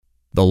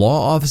The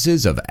law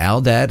offices of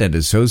Aldad and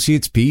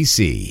Associates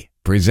PC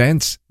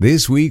presents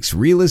this week's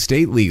real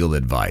estate legal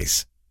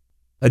advice.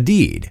 A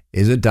deed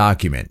is a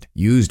document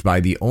used by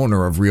the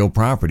owner of real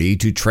property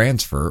to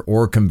transfer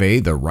or convey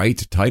the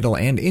right, title,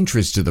 and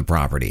interest to the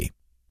property.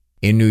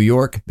 In New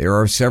York, there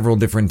are several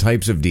different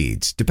types of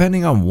deeds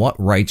depending on what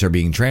rights are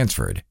being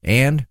transferred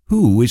and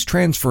who is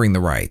transferring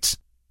the rights.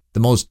 The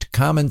most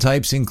common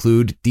types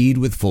include deed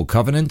with full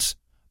covenants,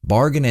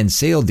 bargain and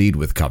sale deed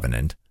with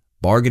covenant,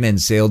 bargain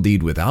and sale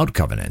deed without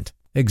covenant,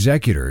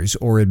 executor's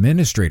or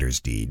administrator's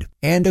deed,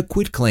 and a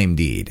quitclaim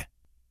deed.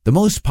 The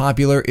most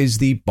popular is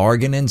the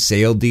bargain and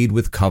sale deed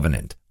with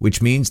covenant,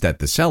 which means that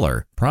the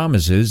seller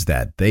promises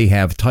that they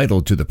have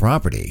title to the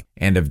property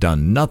and have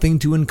done nothing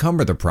to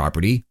encumber the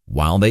property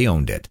while they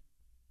owned it.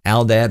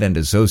 Aldad and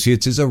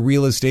Associates is a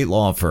real estate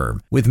law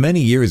firm with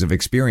many years of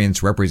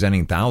experience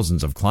representing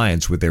thousands of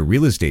clients with their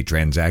real estate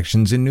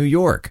transactions in New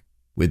York,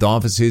 with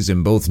offices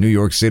in both New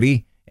York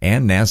City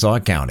and Nassau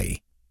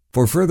County.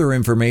 For further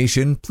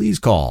information, please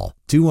call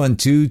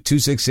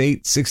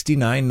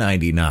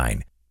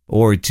 212-268-6999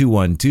 or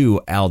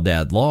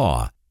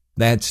 212-ALDAD-LAW.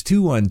 That's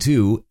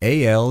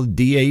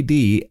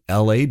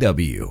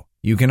 212-ALDAD-LAW.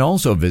 You can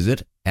also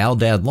visit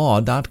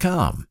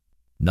aldadlaw.com.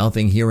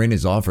 Nothing herein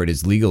is offered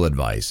as legal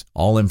advice.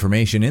 All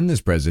information in this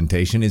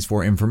presentation is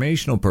for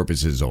informational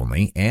purposes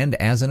only and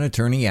as an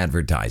attorney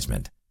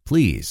advertisement.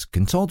 Please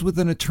consult with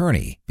an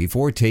attorney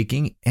before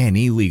taking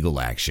any legal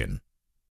action.